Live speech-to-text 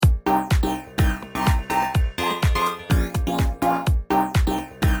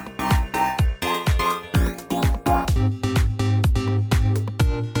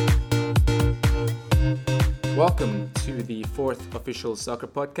Welcome to the fourth official soccer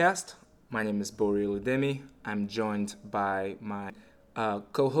podcast. My name is Bori Oludemi. I'm joined by my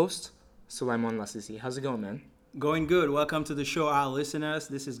co-host, Sulaiman Lasisi. How's it going, man? Going good. Welcome to the show, our listeners.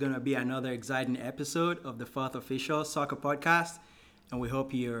 This is going to be another exciting episode of the fourth official soccer podcast, and we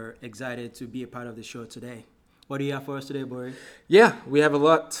hope you're excited to be a part of the show today. What do you have for us today, Bori? Yeah, we have a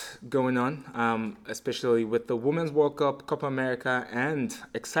lot going on, especially with the Women's World Cup, Copa America, and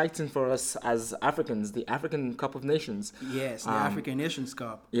exciting for us as Africans, the African Cup of Nations. Yes, the African Nations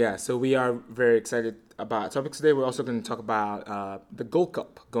Cup. Yeah, so we are very excited about our topic today. We're also going to talk about the Gold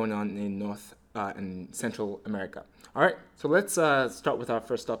Cup going on in North and Central America. All right, so let's start with our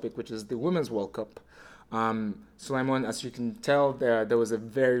first topic, which is the Women's World Cup. Sulaiman, as you can tell, there was a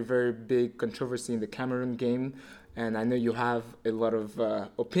very, very big controversy in the Cameroon game, and I know you have a lot of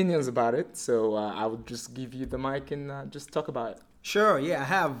opinions about it, so I would just give you the mic and just talk about it. Sure, yeah, I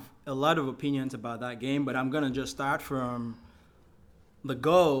have a lot of opinions about that game, but I'm going to just start from the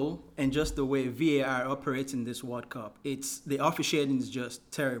goal and just the way VAR operates in this World Cup. The officiating is just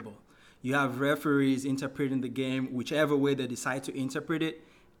terrible. You have referees interpreting the game whichever way they decide to interpret it,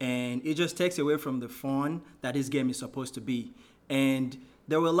 and it just takes away from the fun that this game is supposed to be. And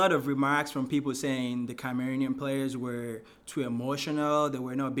there were a lot of remarks from people saying the Cameroonian players were too emotional, they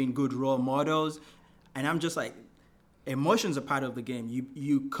were not being good role models. And I'm just like, emotions are part of the game.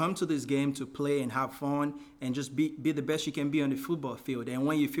 You come to this game to play and have fun and just be the best you can be on the football field. And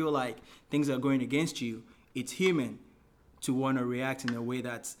when you feel like things are going against you, it's human to want to react in a way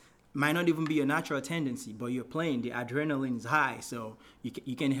that's might not even be a natural tendency, but you're playing. The adrenaline is high, so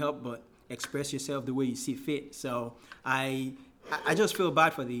you can't help but express yourself the way you see fit. So I just feel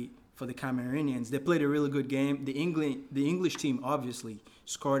bad for the Cameroonians. They played a really good game. The English team obviously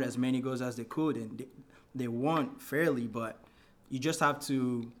scored as many goals as they could, and they won fairly. But you just have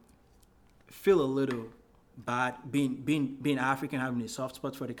to feel a little bad being African, having a soft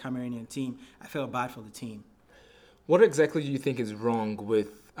spot for the Cameroonian team. I felt bad for the team. What exactly do you think is wrong with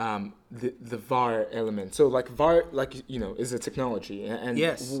the VAR element? So, VAR, is a technology, and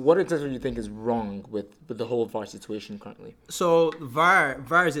yes. What exactly do you think is wrong with the whole VAR situation currently? So,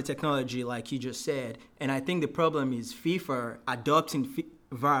 VAR is a technology, like you just said, and I think the problem is FIFA adopting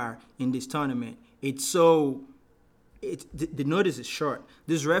VAR in this tournament. The notice is short.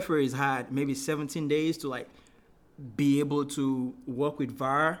 These referees had maybe 17 days to be able to work with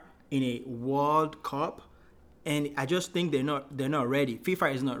VAR in a World Cup. And I just think they're not ready.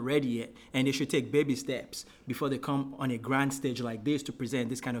 FIFA is not ready yet, and they should take baby steps before they come on a grand stage like this to present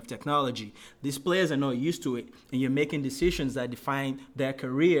this kind of technology. These players are not used to it, and you're making decisions that define their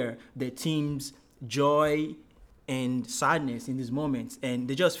career, their team's joy and sadness in these moments. And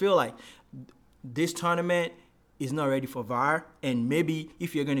they just feel like this tournament is not ready for VAR, and maybe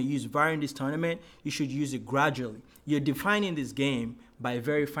if you're going to use VAR in this tournament, you should use it gradually. You're defining this game by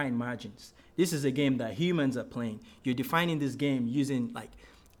very fine margins. This is a game that humans are playing. You're defining this game using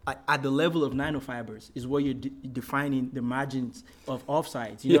at the level of nanofibers is what you're defining the margins of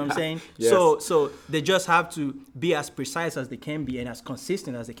offsides. You know what I'm saying? Yes. So they just have to be as precise as they can be and as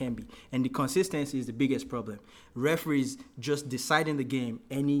consistent as they can be. And the consistency is the biggest problem. Referees just deciding the game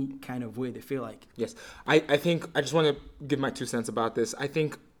any kind of way they feel like. Yes. I think I just want to give my 2 cents about this. I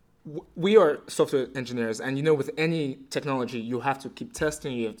think we are software engineers, and with any technology, you have to keep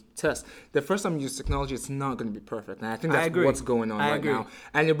testing. You have to test. The first time you use technology, it's not going to be perfect, and I think that's what's going on right now.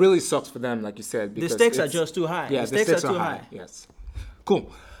 And it really sucks for them, like you said, because the stakes are just too high. Yeah, the stakes are too high. Yes.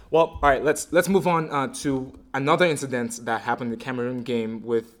 Cool. Well, all right. Let's move on to another incident that happened in the Cameroon game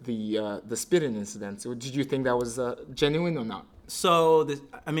with the spitting incident. So, did you think that was genuine or not? So,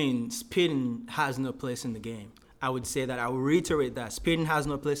 spitting has no place in the game. I would say that. I will reiterate that spitting has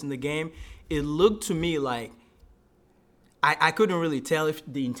no place in the game. It looked to me like I couldn't really tell if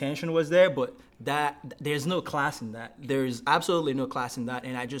the intention was there, but that there's no class in that. There is absolutely no class in that,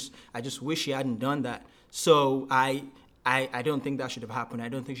 and I just wish she hadn't done that. So I don't think that should have happened. I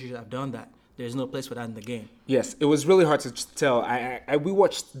don't think she should have done that. There's no place for that in the game. Yes, it was really hard to tell. We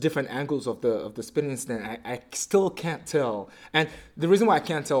watched different angles of the spinning incident. I still can't tell, and the reason why I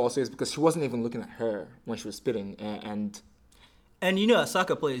can't tell also is because she wasn't even looking at her when she was spitting, and as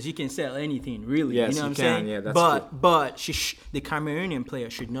soccer players, you can sell anything, really. Yes, you know what I'm can. saying? Yeah, that's but true. But the Cameroonian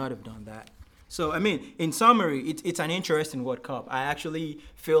player should not have done that. So, in summary, it's an interesting World Cup. I actually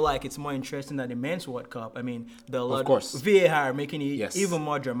feel like it's more interesting than the men's World Cup. Of course. VAR making it even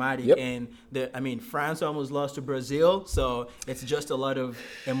more dramatic. Yep. And France almost lost to Brazil, so it's just a lot of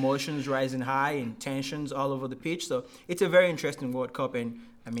emotions rising high and tensions all over the pitch. So it's a very interesting World Cup, and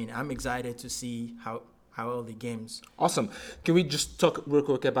I'm excited to see how the games. Awesome. Can we just talk real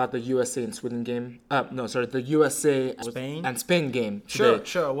quick about the USA and Sweden game? No, sorry, the USA Spain? and Spain game Sure, today.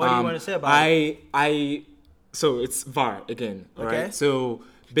 sure. What do you want to say about it? So it's VAR again, all Okay. right? So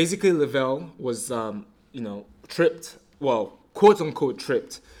basically, Lavelle was, tripped, well, quote unquote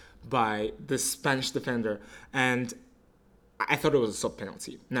tripped by the Spanish defender, and I thought it was a sub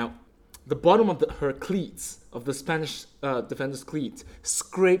penalty. Now, the bottom of her cleats, of the Spanish defender's cleat,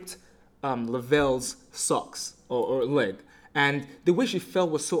 scraped Lavelle's socks or leg, and the way she fell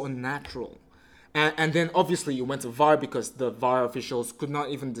was so unnatural. And then obviously it went to VAR because the VAR officials could not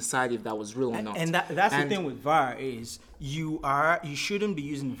even decide if that was real or not. And that's the thing with VAR is you shouldn't be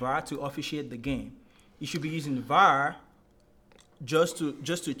using VAR to officiate the game. You should be using VAR just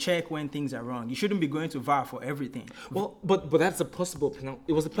to check when things are wrong. You shouldn't be going to VAR for everything. Well, but that's a possible penalty.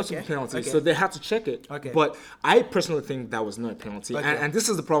 It was a possible penalty, okay. so they had to check it. Okay. But I personally think that was not a penalty. Okay. And this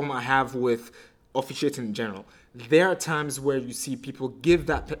is the problem I have with officiating in general. There are times where you see people give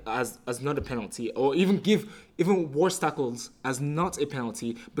that as not a penalty, or even give even worse tackles as not a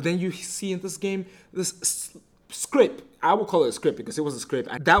penalty. But then you see in this game this scrape. I will call it a scrape because it was a scrape,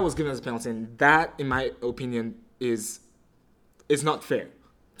 and that was given as a penalty. And that, in my opinion, is not fair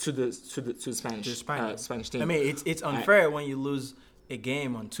to the Spanish team. I mean, it's unfair when you lose a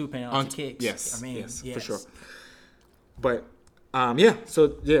game on 2 penalty kicks. Yes, I mean, yes, yes. for sure. But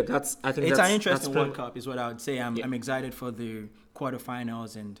that's I think it's that's, an interesting that's World Cup, is what I would say. I'm excited for the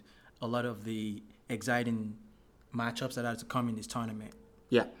quarterfinals and a lot of the exciting matchups that are to come in this tournament.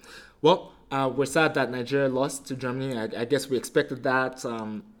 Yeah. Well, we're sad that Nigeria lost to Germany. I guess we expected that.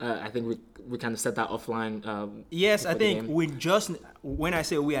 I think we kind of said that offline. Yes, I think when I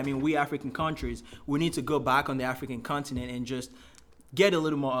say we, I mean we African countries, we need to go back on the African continent and just get a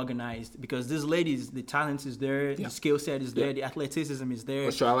little more organized, because these ladies, the talent is there, the skill set is there, the athleticism is there.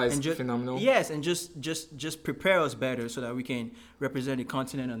 Australia is phenomenal. Yes, and just prepare us better so that we can represent the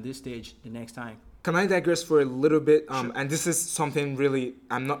continent on this stage the next time. Can I digress for a little bit? Sure. And this is something really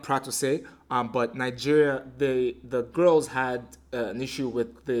I'm not proud to say, but Nigeria, the girls had an issue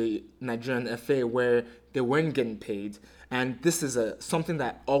with the Nigerian FA where they weren't getting paid. And this is something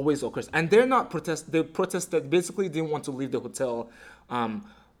that always occurs. And they're not they protested, basically didn't want to leave the hotel and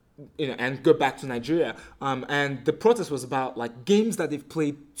go back to Nigeria. And the protest was about like games that they've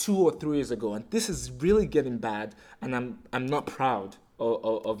played 2 or 3 years ago. And this is really getting bad. And I'm not proud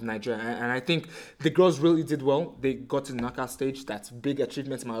of Nigeria, and I think the girls really did well. They got to the knockout stage. That's a big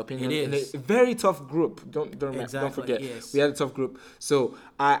achievement in my opinion. It is. In a very tough group. Don't forget. Yes. We had a tough group. So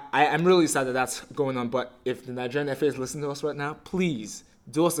I'm really sad that that's going on. But if the Nigerian FA is listening to us right now, please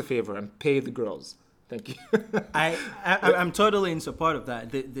do us a favor and pay the girls. Thank you. I'm totally in support of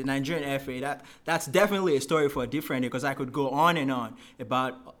that. The Nigerian FA, that's definitely a story for a different day, because I could go on and on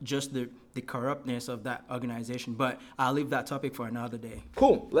about just the corruptness of that organization. But I'll leave that topic for another day.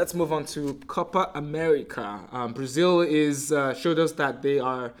 Cool. Let's move on to Copa America. Brazil showed us that they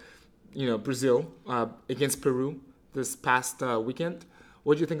are, Brazil against Peru this past weekend.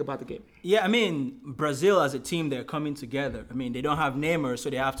 What do you think about the game? Yeah, I mean, Brazil as a team, they're coming together. I mean, they don't have Neymar,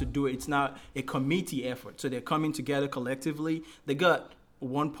 so they have to do it. It's not a committee effort. So they're coming together collectively. They got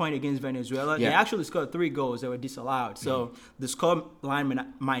 1 point against Venezuela. Yeah. They actually scored 3 goals that were disallowed. So the score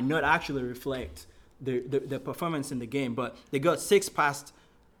line might not actually reflect the performance in the game. But they got 6 past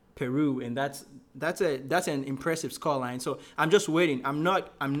Peru, and that's an impressive score line. So I'm just waiting. I'm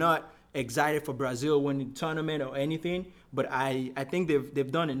not excited for Brazil winning the tournament or anything, but I think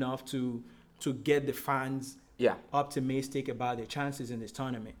they've done enough to get the fans optimistic about their chances in this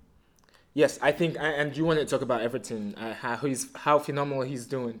tournament. Yes, I think, and you want to talk about Everton, how phenomenal he's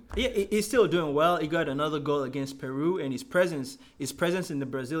doing. Yeah, he's still doing well. He got another goal against Peru, and his presence in the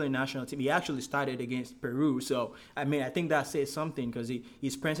Brazilian national team, he actually started against Peru. So, I mean, I think that says something, because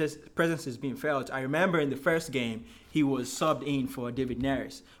his presence is being felt. I remember in the first game, he was subbed in for David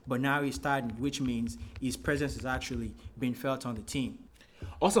Neres, but now he's starting, which means his presence is actually being felt on the team.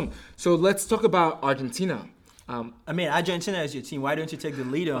 Awesome. So let's talk about Argentina. I mean, Argentina is your team. Why don't you take the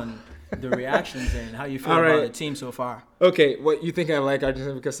lead on the reactions and how you feel about the team so far? Okay, what you think I like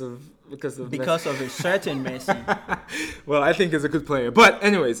Argentina because of a certain Messi. Well, I think he's a good player. But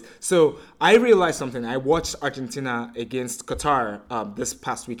anyways, so I realized something. I watched Argentina against Qatar this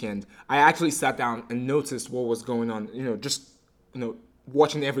past weekend. I actually sat down and noticed what was going on.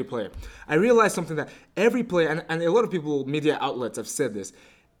 Watching every player. I realized something, that every player, and a lot of people, media outlets have said this.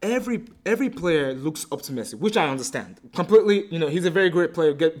 Every player looks up to Messi, which I understand completely. He's a very great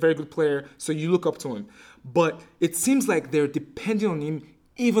player, very good player, so you look up to him. But it seems like they're depending on him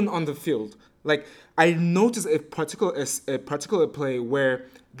even on the field. Like, I noticed a particular play where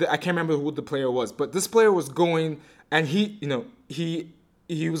I can't remember who the player was, but this player was going, and he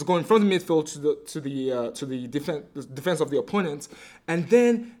was going from the midfield to the defense of the opponent, and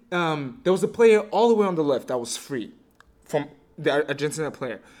then there was a player all the way on the left that was free from the Argentina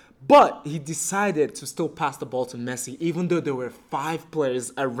player. But he decided to still pass the ball to Messi, even though there were 5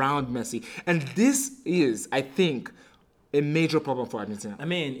 players around Messi. And this is, I think, a major problem for Argentina. I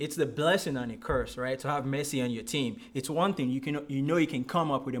mean, it's the blessing and a curse, right? To have Messi on your team. It's one thing, you can come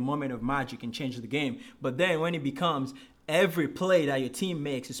up with a moment of magic and change the game. But then when it becomes every play that your team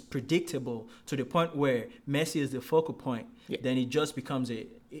makes is predictable to the point where Messi is the focal point, then it just becomes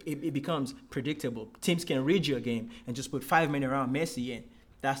it becomes predictable. Teams can read your game and just put 5 men around Messi, and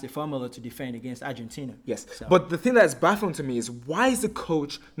that's the formula to defend against Argentina. Yes, so. But the thing that's baffling to me is, why is the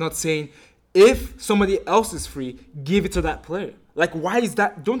coach not saying, if somebody else is free, give it to that player? Like, why is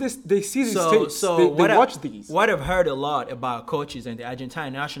that? Don't they see these tapes? They watch these. What I've heard a lot about coaches and the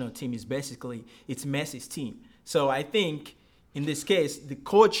Argentine national team is basically it's Messi's team. So I think in this case, the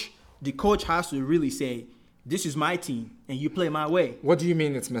coach has to really say, this is my team, and you play my way. What do you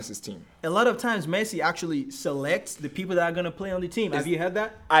mean it's Messi's team? A lot of times, Messi actually selects the people that are going to play on the team. Have you heard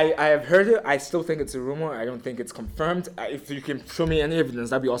that? I have heard it. I still think it's a rumor. I don't think it's confirmed. If you can show me any evidence,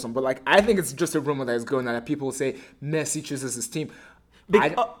 that'd be awesome. But I think it's just a rumor that is going on, that people say Messi chooses his team.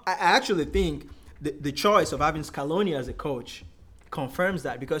 I actually think the choice of having Scaloni as a coach confirms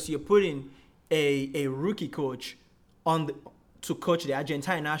that, because you're putting a rookie coach to coach the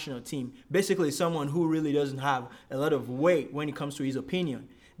Argentine national team, basically someone who really doesn't have a lot of weight when it comes to his opinion.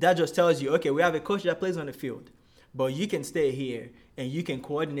 That just tells you, okay, we have a coach that plays on the field, but you can stay here and you can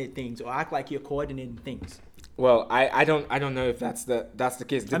coordinate things or act like you're coordinating things. Well, I don't know if that's the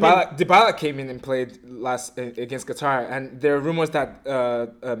case. Dybala came in and played last against Qatar, and there are rumors that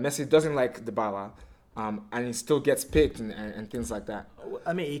Messi doesn't like Dybala, and he still gets picked and things like that.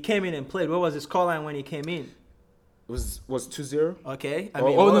 I mean, he came in and played. What was his scoreline when he came in? Was 2-0? Okay. No,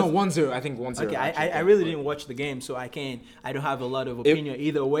 1-0. I think 1-0. Okay, I really didn't watch the game, so I don't have a lot of opinion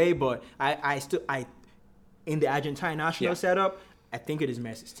either way. But I in the Argentine national setup, I think it is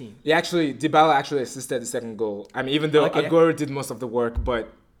Messi's team. Yeah, Dybala actually assisted the second goal. I mean, even though Aguero did most of the work,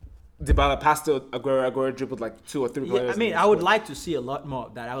 but Dybala passed to Aguero. Aguero dribbled like 2 or 3 players. Yeah, I mean, I would like to see a lot more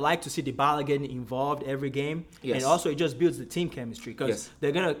of that. I would like to see Dybala getting involved every game. Yes. And also, it just builds the team chemistry, because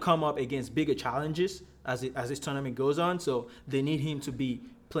they're going to come up against bigger challenges as this tournament goes on. So they need him to be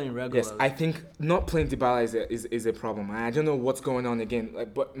playing regularly. Yes, I think not playing Dybala is a problem. I don't know what's going on again.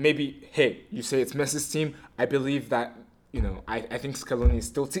 But maybe, hey, you say it's Messi's team. I believe that, I think Scaloni is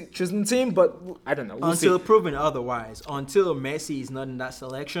still choosing the team, but I don't know. Until proven otherwise. Until Messi is not in that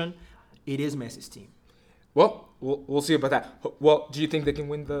selection, it is Messi's team. Well, we'll see about that. Well, do you think they can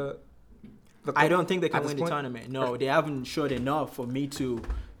win the I don't think they can win the tournament. No, they haven't showed enough for me to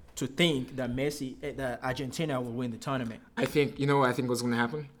think that Argentina will win the tournament. I think what's going to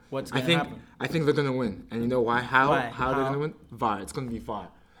happen? What's going to happen? I think they're going to win. And you know why? How they're going to win? VAR. It's going to be VAR.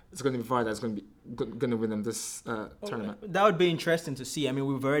 It's going to be VAR that's going to win them this tournament. That would be interesting to see. I mean,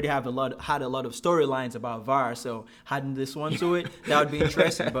 we've already had a lot of storylines about VAR, so adding this one to it, that would be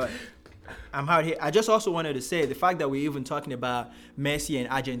interesting. But I'm out here. I just also wanted to say the fact that we're even talking about Messi and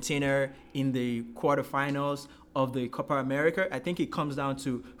Argentina in the quarterfinals of the Copa America, I think it comes down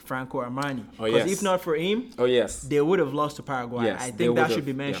to Franco Armani. Because if not for him, they would have lost to Paraguay. Yes, I think that should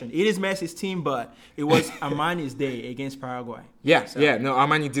be mentioned. Yeah. It is Messi's team, but it was Armani's day against Paraguay. Yeah, No,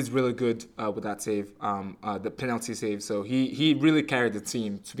 Armani did really good with that save, the penalty save. So he really carried the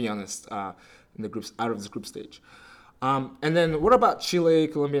team, to be honest, in the groups, out of this group stage. And then what about Chile,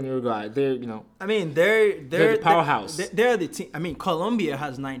 Colombia, and Uruguay? They're the powerhouse. They're the team. I mean, Colombia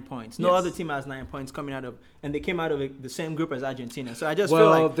has 9 points. No other team has 9 points coming out of, and they came out of the same group as Argentina. So I just feel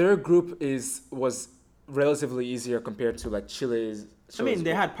like their group was relatively easier compared to Chile's.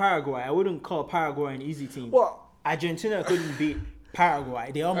 They had Paraguay. I wouldn't call Paraguay an easy team. Well, Argentina couldn't beat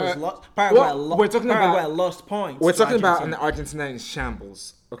Paraguay. They almost lost. Paraguay lost points. We're talking about an Argentina in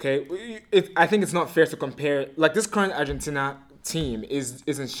shambles. Okay, I think it's not fair to compare. This current Argentina team is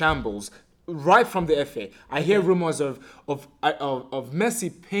in shambles right from the FA. I hear rumors of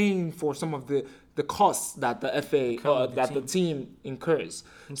Messi paying for some of the costs that the FA that the team incurs.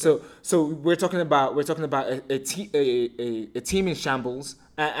 Okay. So we're talking about a team in shambles,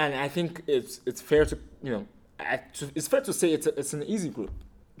 and I think it's fair to it's fair to say it's an easy group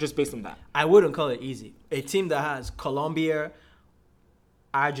just based on that. I wouldn't call it easy. A team that has Colombia,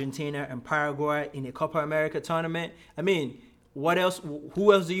 Argentina, and Paraguay in a Copa America tournament. I mean, what else?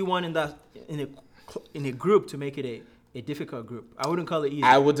 Who else do you want in a group to make it a difficult group? I wouldn't call it easy.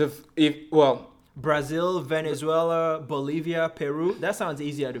 I would have Brazil, Venezuela, Bolivia, Peru. That sounds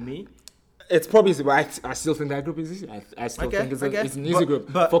easier to me. It's probably easy, but I still think that group is easy. I still think it's an easy group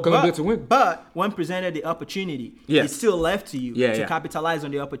for Colombia to win. But when presented the opportunity, it's still left to you to capitalize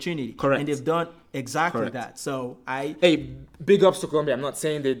on the opportunity. Correct. And they've done exactly that. So big ups to Colombia. I'm not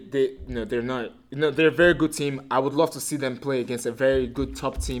saying they're not. They're a very good team. I would love to see them play against a very good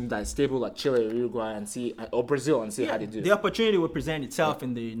top team that is stable, like Chile or Uruguay, or Brazil, and see how they do. The opportunity will present itself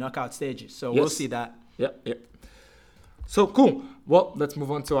in the knockout stages. So we'll see that. Yep. So cool. Well, let's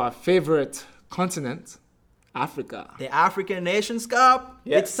move on to our favorite continent, Africa. The African Nations Cup.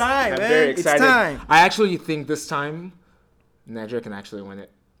 Yes. It's time, I'm man. very excited. It's time. I actually think this time Nigeria can actually win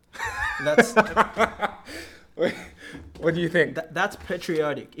it. That's what do you think? That's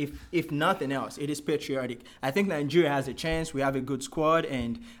patriotic. If nothing else, it is patriotic. I think Nigeria has a chance. We have a good squad,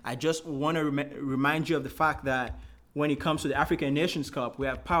 and I just want to remind you of the fact that when it comes to the African Nations Cup, we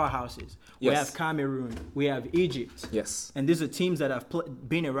have powerhouses. We have Cameroon. We have Egypt. Yes. And these are teams that have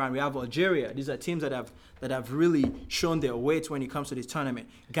been around. We have Algeria. These are teams that have really shown their weight when it comes to this tournament.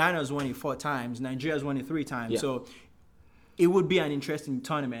 Ghana's won it 4 times. Nigeria's won it 3 times. Yeah. So it would be an interesting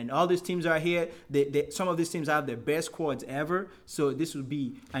tournament. And all these teams are here. Some of these teams have their best squads ever. So this would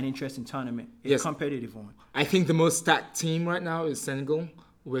be an interesting tournament. A competitive one. I think the most stacked team right now is Senegal,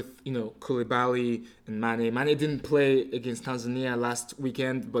 with Koulibaly and Mane. Mane didn't play against Tanzania last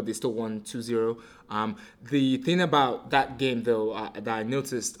weekend, but they still won 2-0. The thing about that game, though, that I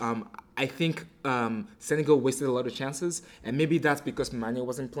noticed, I think Senegal wasted a lot of chances, and maybe that's because Mane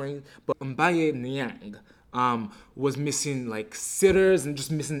wasn't playing. But Mbaye Niang was missing like sitters and just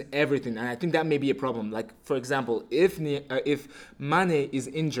missing everything, and I think that may be a problem. Like, for example, if Mane is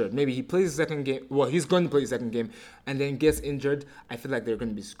injured, maybe he plays the second game. Well, he's going to play the second game, and then gets injured. I feel like they're going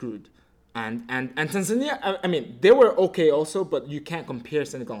to be screwed. And Tanzania, I mean, they were okay also, but you can't compare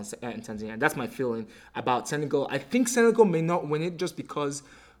Senegal and Tanzania. That's my feeling about Senegal. I think Senegal may not win it just because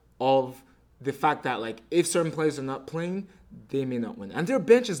of the fact that, like, if certain players are not playing, they may not win. And their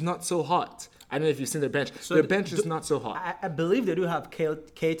bench is not so hot. I don't know if you've seen their bench. So their bench is not so hot. I believe they do have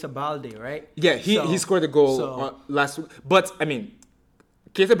Keita Balde, right? Yeah, he scored a goal last week. But, I mean,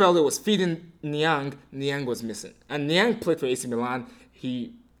 Keita Balde was feeding Niang. Niang was missing. And Niang played for AC Milan.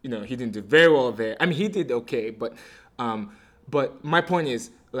 He didn't do very well there. I mean, he did okay. But my point is,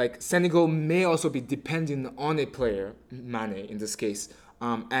 like, Senegal may also be depending on a player, Mane in this case.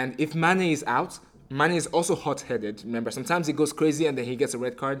 And if Mane is out, Mane is also hot-headed. Remember, sometimes he goes crazy and then he gets a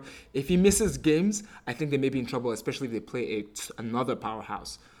red card. If he misses games, I think they may be in trouble, especially if they play another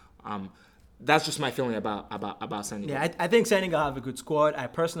powerhouse. That's just my feeling about Senegal. Yeah, I think Senegal have a good squad. I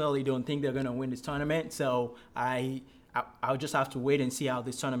personally don't think they're going to win this tournament, so I'll just have to wait and see how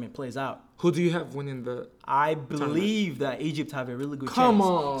this tournament plays out. Who do you have winning the I believe that Egypt have a really good chance. Come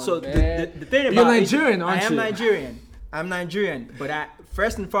on, so man. The thing about You're Nigerian, Egypt, aren't you? I'm Nigerian, but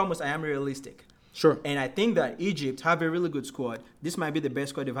first and foremost, I am realistic. Sure. And I think that Egypt have a really good squad. This might be the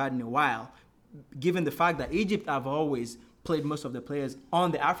best squad they've had in a while, given the fact that Egypt have always played most of the players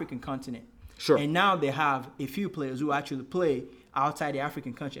on the African continent. Sure. And now they have a few players who actually play outside the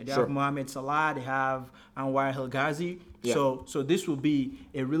African continent. They have Mohamed Salah, they have Anwar El Ghazi. Yeah. So this will be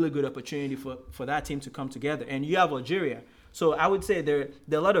a really good opportunity for that team to come together. And you have Algeria. So I would say there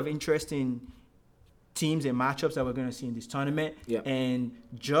are a lot of interesting teams and matchups that we're going to see in this tournament. Yeah. And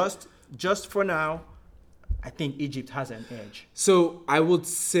just for now, I think Egypt has an edge. So I would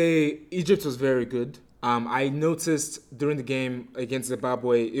say Egypt was very good. I noticed during the game against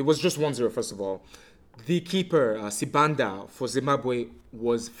Zimbabwe, it was just 1-0 first of all. The keeper, Sibanda, for Zimbabwe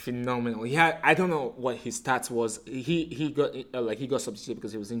was phenomenal. He had, I don't know what his stats was. He got substituted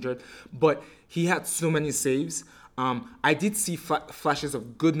because he was injured, but he had so many saves. I did see flashes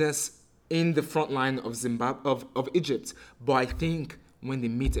of goodness in the front line of Egypt, but I think when they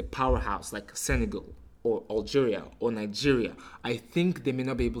meet a powerhouse like Senegal or Algeria or Nigeria, I think they may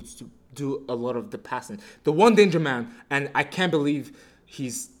not be able to do a lot of the passing. The one danger man, and I can't believe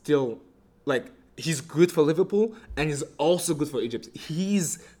he's still, like, he's good for Liverpool and he's also good for Egypt.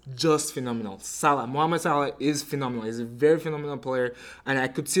 He's just phenomenal. Mohamed Salah is phenomenal. He's a very phenomenal player, and I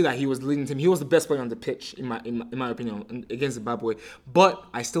could see that he was leading the team. He was the best player on the pitch, in my opinion, against Zimbabwe. But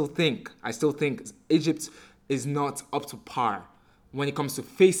I still think Egypt is not up to par when it comes to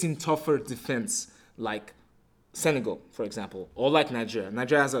facing tougher defense like Senegal, for example, or like Nigeria.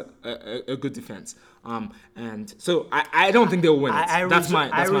 Nigeria has a good defense. And so I don't think they'll win it. I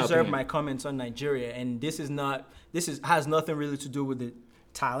reserve my comments on Nigeria, and this has nothing really to do with the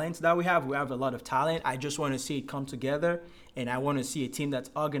talent that we have. We have a lot of talent. I just want to see it come together, and I want to see a team that's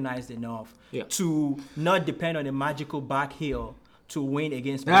organized enough to not depend on a magical back heel to win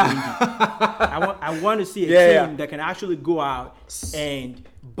against Burundi. I want to see a team that can actually go out and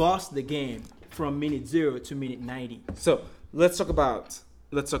boss the game from minute 0 to minute 90. So let's talk about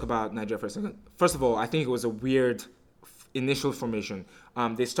Nigeria for a second. First of all, I think it was a weird initial formation.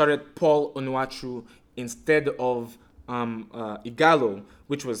 They started Paul Onuachu instead of Igalo,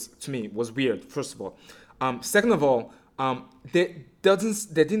 which was, to me, was weird. First of all, second of all, there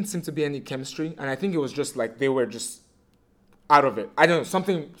didn't seem to be any chemistry, and I think it was just like they were just out of it. I don't know,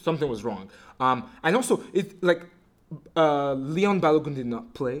 something was wrong. And also, Leon Balogun did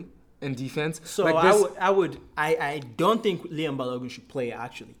not play in defense. So I don't think Leon Balogun should play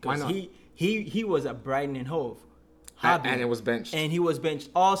actually. Why not? He was at Brighton and Hove. And it was benched. And he was benched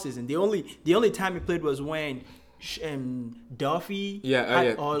all season. The only time he played was when Duffy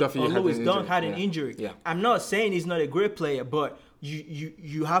Duffy or Lewis had Dunk had an injury. Yeah. I'm not saying he's not a great player, but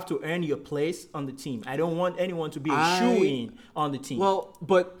you have to earn your place on the team. I don't want anyone to be a shoe-in on the team. Well,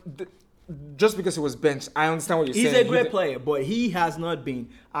 but just because he was benched, I understand what you're saying. He's a great player, but he has not been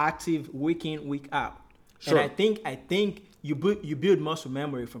active week in, week out. Sure. And I think you build muscle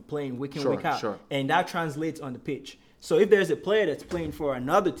memory from playing week in, week out. Sure. And that translates on the pitch. So if there's a player that's playing for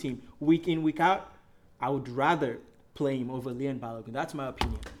another team week in, week out, I would rather play him over Leon Balogun. That's my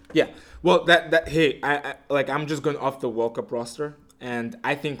opinion. Yeah. Well, I'm just going off the World Cup roster, and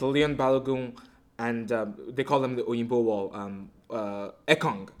I think Leon Balogun and they call them the Oyinbo Wall,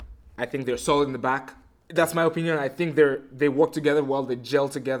 Ekong. I think they're solid in the back. That's my opinion. I think they work together well. They gel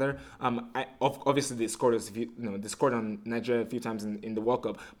together. Obviously they scored they scored on Nigeria a few times in the World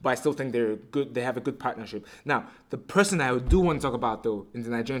Cup, but I still think they're good. They have a good partnership. Now, the person I do want to talk about though in the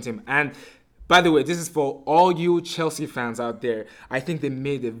Nigerian team, and by the way, this is for all you Chelsea fans out there. I think they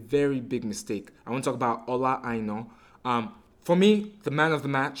made a very big mistake. I want to talk about Ola Aina. For me, the man of the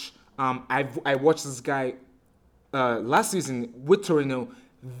match. I watched this guy last season with Torino.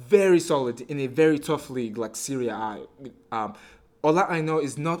 Very solid in a very tough league like Serie A. Ola Aina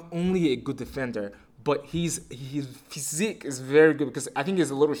is not only a good defender, but his physique is very good because I think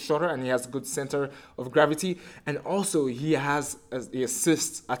he's a little shorter and he has a good center of gravity, and also he has the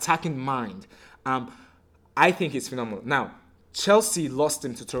assist attacking mind. I think he's phenomenal. Now, Chelsea lost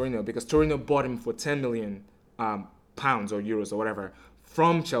him to Torino because Torino bought him for 10 million pounds or euros or whatever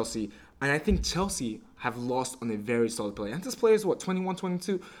from Chelsea, and I think Chelsea have lost on a very solid player. And this player is 21,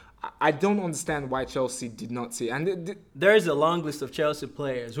 22? I don't understand why Chelsea did not see. And there is a long list of Chelsea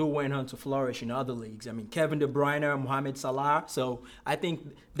players who went on to flourish in other leagues. I mean, Kevin De Bruyne, Mohamed Salah. So I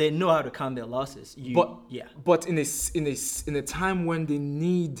think they know how to count their losses. But in a time when they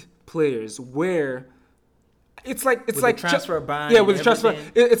need players where it's like the transfer ban. Yeah, with the transfer,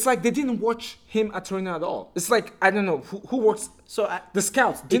 it's like they didn't watch him at Torino at all. It's like I don't know who works. So the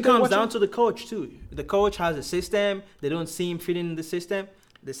scouts. It comes down to the coach too. The coach has a system. They don't see him fitting in the system.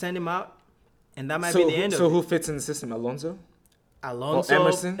 They send him out, and that might be the end of it. So who fits in the system? Alonso,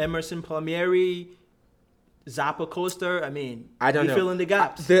 Emerson Palmieri, Zappa Coaster. I mean, I don't know. Fill in the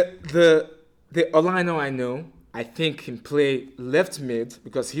gaps. The Olano I know, I think can play left mid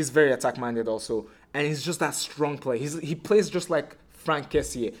because he's very attack minded also. And he's just that strong player. He plays just like Frank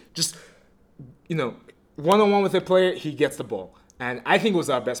Kessié. Just, one-on-one with a player, he gets the ball. And I think he was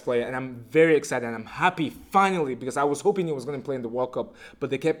our best player. And I'm very excited. And I'm happy, finally, because I was hoping he was going to play in the World Cup. But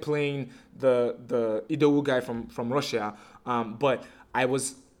they kept playing the Idowu guy from Russia. But I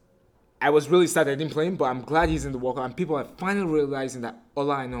was really sad I didn't play him. But I'm glad he's in the World Cup. And people are finally realizing that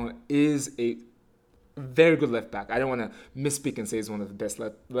Ola Aina is a very good left back. I don't want to misspeak and say he's one of the best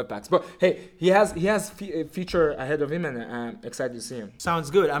left backs, but hey, he has a future ahead of him, and I'm excited to see him.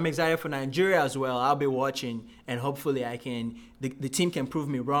 Sounds good. I'm excited for Nigeria as well. I'll be watching, and hopefully the team can prove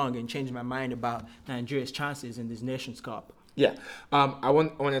me wrong and change my mind about Nigeria's chances in this Nations Cup. Yeah, I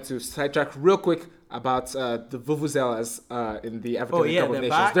wanted to sidetrack real quick about the Vuvuzelas in the African Cup of Nations.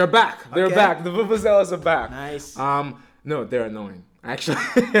 Back? They're back. They're Okay. back. The Vuvuzelas are back. Nice. No, they're annoying. Actually,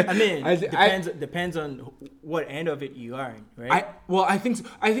 I mean, depends on what end of it you are in, right? I think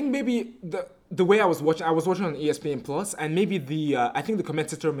maybe the way I was watching on ESPN Plus, and maybe I think the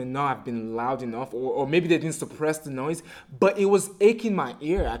commentator may not have been loud enough, or maybe they didn't suppress the noise, but it was aching my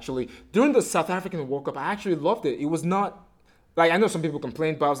ear actually. During the South African World Cup, I actually loved it. It was not. Like, I know some people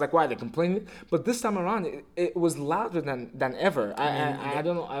complained, but I was like, why are they complaining? But this time around, it was louder than ever. I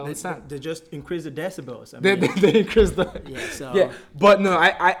don't know. I understand. They just increased the decibels. They increased the... Yeah, so... Yeah, but no,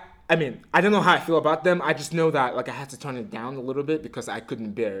 I I mean, I don't know how I feel about them. I just know that like I had to turn it down a little bit because I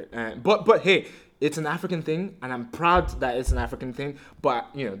couldn't bear it. But hey, it's an African thing, and I'm proud that it's an African thing. But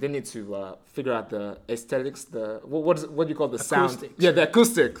they need to figure out the aesthetics, the what do you call the sound? Acoustics. Yeah, the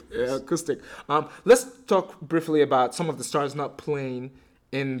acoustic. Let's talk briefly about some of the stars not playing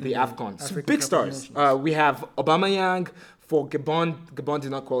in the AFCON. Some African big Cup of stars. Nations. We have Aubameyang for Gabon. Gabon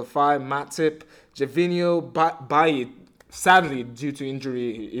did not qualify. Matip, Javinho, Baye, sadly due to injury,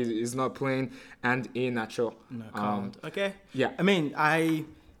 is not playing, and Iheanacho. No count. Okay. Yeah. I mean, I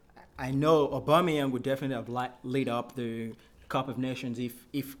know Aubameyang would definitely have lit up the Cup of Nations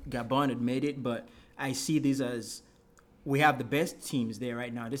if Gabon had made it, but I see this as we have the best teams there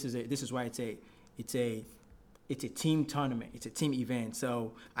right now. This is why it's a team tournament. It's a team event.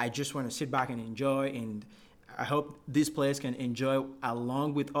 So I just want to sit back and enjoy, and I hope these players can enjoy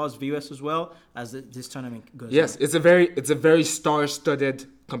along with us viewers as well as this tournament goes. Yes, on. it's a very star-studded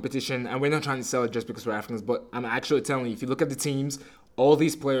competition, and we're not trying to sell it just because we're Africans. But I'm actually telling you, if you look at the teams, all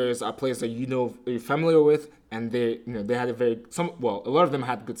these players are players that you're familiar with, and they had a lot of them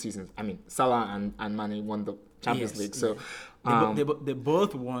had good seasons. I mean, Salah and Mane won the Champions League, so. They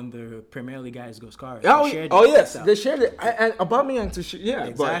both won the Premier League guys goal scorers. Yes, they shared it. And Aubameyang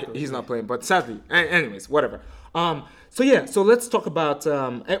Exactly, but he's not playing. But sadly, anyways, whatever. So let's talk about.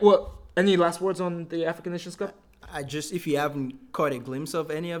 Any last words on the African Nations Cup? If you haven't caught a glimpse of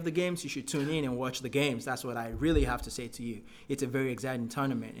any of the games, you should tune in and watch the games. That's what I really have to say to you. It's a very exciting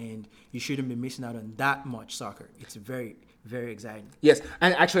tournament, and you shouldn't be missing out on that much soccer. It's very, very exciting. Yes,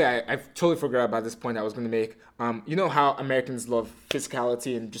 and actually, I totally forgot about this point I was going to make. You know how Americans love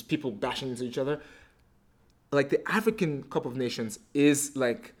physicality and just people bashing into each other? Like, the African Cup of Nations is,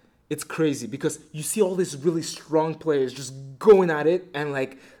 like, it's crazy because you see all these really strong players just going at it, and,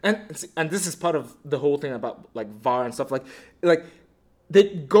 like, and this is part of the whole thing about, like, VAR and stuff. Like they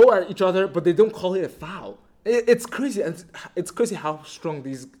go at each other, but they don't call it a foul. It's crazy, and it's crazy how strong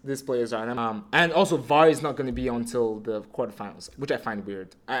these players are. And also, VAR is not going to be until the quarterfinals, which I find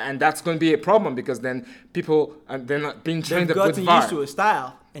weird. And that's going to be a problem because then people they're not being trained up with They've VAR. gotten used to a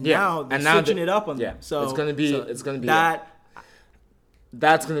style, and now they're switching it up on them. So it's going to be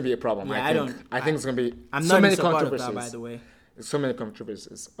that's going to be a problem. Yeah, I think it's going to be I'm so not many in support of controversies. that, by the way. So many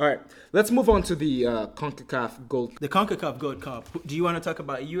controversies. All right, let's move on to the CONCACAF Gold. The CONCACAF Gold Cup. Do you want to talk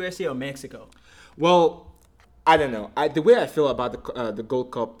about USA or Mexico? Well, I don't know. The way I feel about the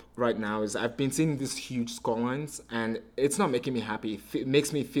Gold Cup right now is I've been seeing these huge scorelines, and it's not making me happy. It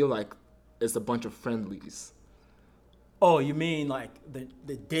makes me feel like it's a bunch of friendlies. Oh, you mean like the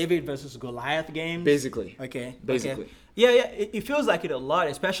David versus Goliath games? Basically. Okay. Basically. Okay. Yeah. It feels like it a lot,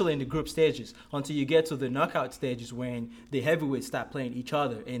 especially in the group stages, until you get to the knockout stages when the heavyweights start playing each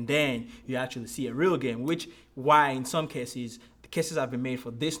other, and then you actually see a real game, why in some cases cases have been made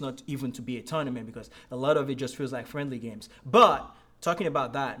for this not even to be a tournament because a lot of it just feels like friendly games. But talking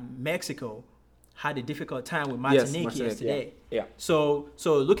about that, Mexico had a difficult time with Martinique yesterday. Yeah. So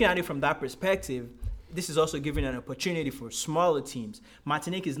looking at it from that perspective, this is also giving an opportunity for smaller teams.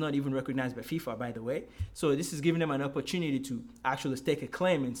 Martinique is not even recognized by FIFA, by the way. So this is giving them an opportunity to actually stake a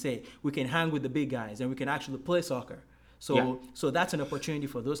claim and say, we can hang with the big guys and we can actually play soccer. So that's an opportunity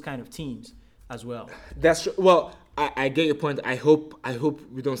for those kind of teams as well. That's true. Well, I get your point. I hope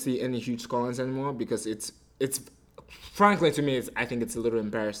we don't see any huge scorelines anymore because it's frankly to me I think it's a little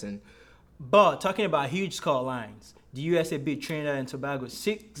embarrassing. But talking about huge score lines, the USA beat Trinidad and Tobago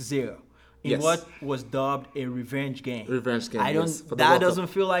 6-0 in what was dubbed a revenge game. That doesn't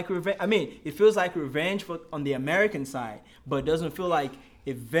feel like revenge. I mean, it feels like revenge on the American side, but it doesn't feel like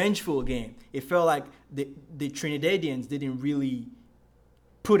a vengeful game. It felt like the Trinidadians didn't really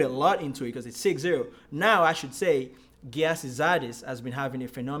put a lot into it because it's 6-0. Now, I should say, Giassi Zadis has been having a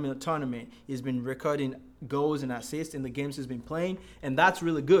phenomenal tournament. He's been recording goals and assists in the games he's been playing, and that's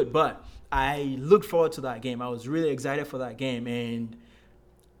really good. But I look forward to that game. I was really excited for that game, and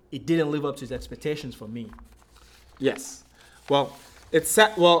it didn't live up to his expectations for me. Yes. Well, it's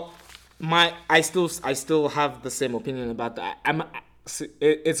sad. Well, I still have the same opinion about that.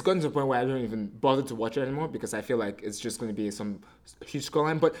 It's gotten to the point where I don't even bother to watch it anymore because I feel like it's just going to be some huge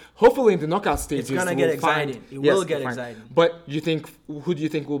scoreline. But hopefully in the knockout stages, it's going to get exciting. It will get exciting. But who do you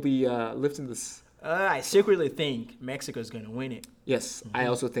think will be lifting this? I secretly think Mexico is going to win it. Yes, I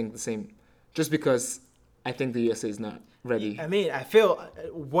also think the same. Just because I think the USA is not ready. I mean,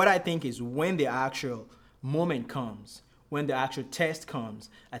 what I think is when the actual moment comes, when the actual test comes,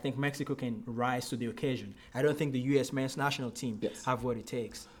 I think Mexico can rise to the occasion. I don't think the U.S. men's national team have what it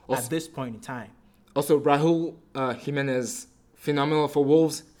takes at this point in time. Also, Raúl Jiménez, phenomenal for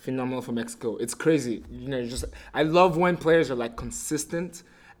Wolves, phenomenal for Mexico. It's crazy. I love when players are like consistent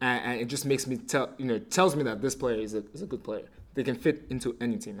and it just makes me tells me that this player is a good player. They can fit into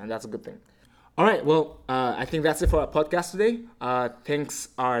any team, and that's a good thing. All right, well, I think that's it for our podcast today. Thanks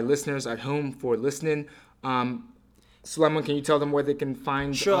our listeners at home for listening. Sulaiman, can you tell them where they can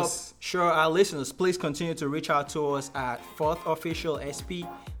find us? Sure, our listeners, please continue to reach out to us at 4th Official SP.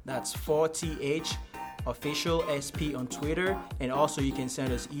 That's 4TH Official SP on Twitter. And also you can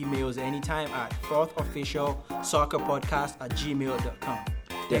send us emails anytime at 4thofficialsoccerpodcast@gmail.com.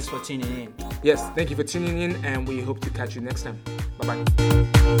 Thanks for tuning in. Yes, thank you for tuning in, and we hope to catch you next time. Bye-bye.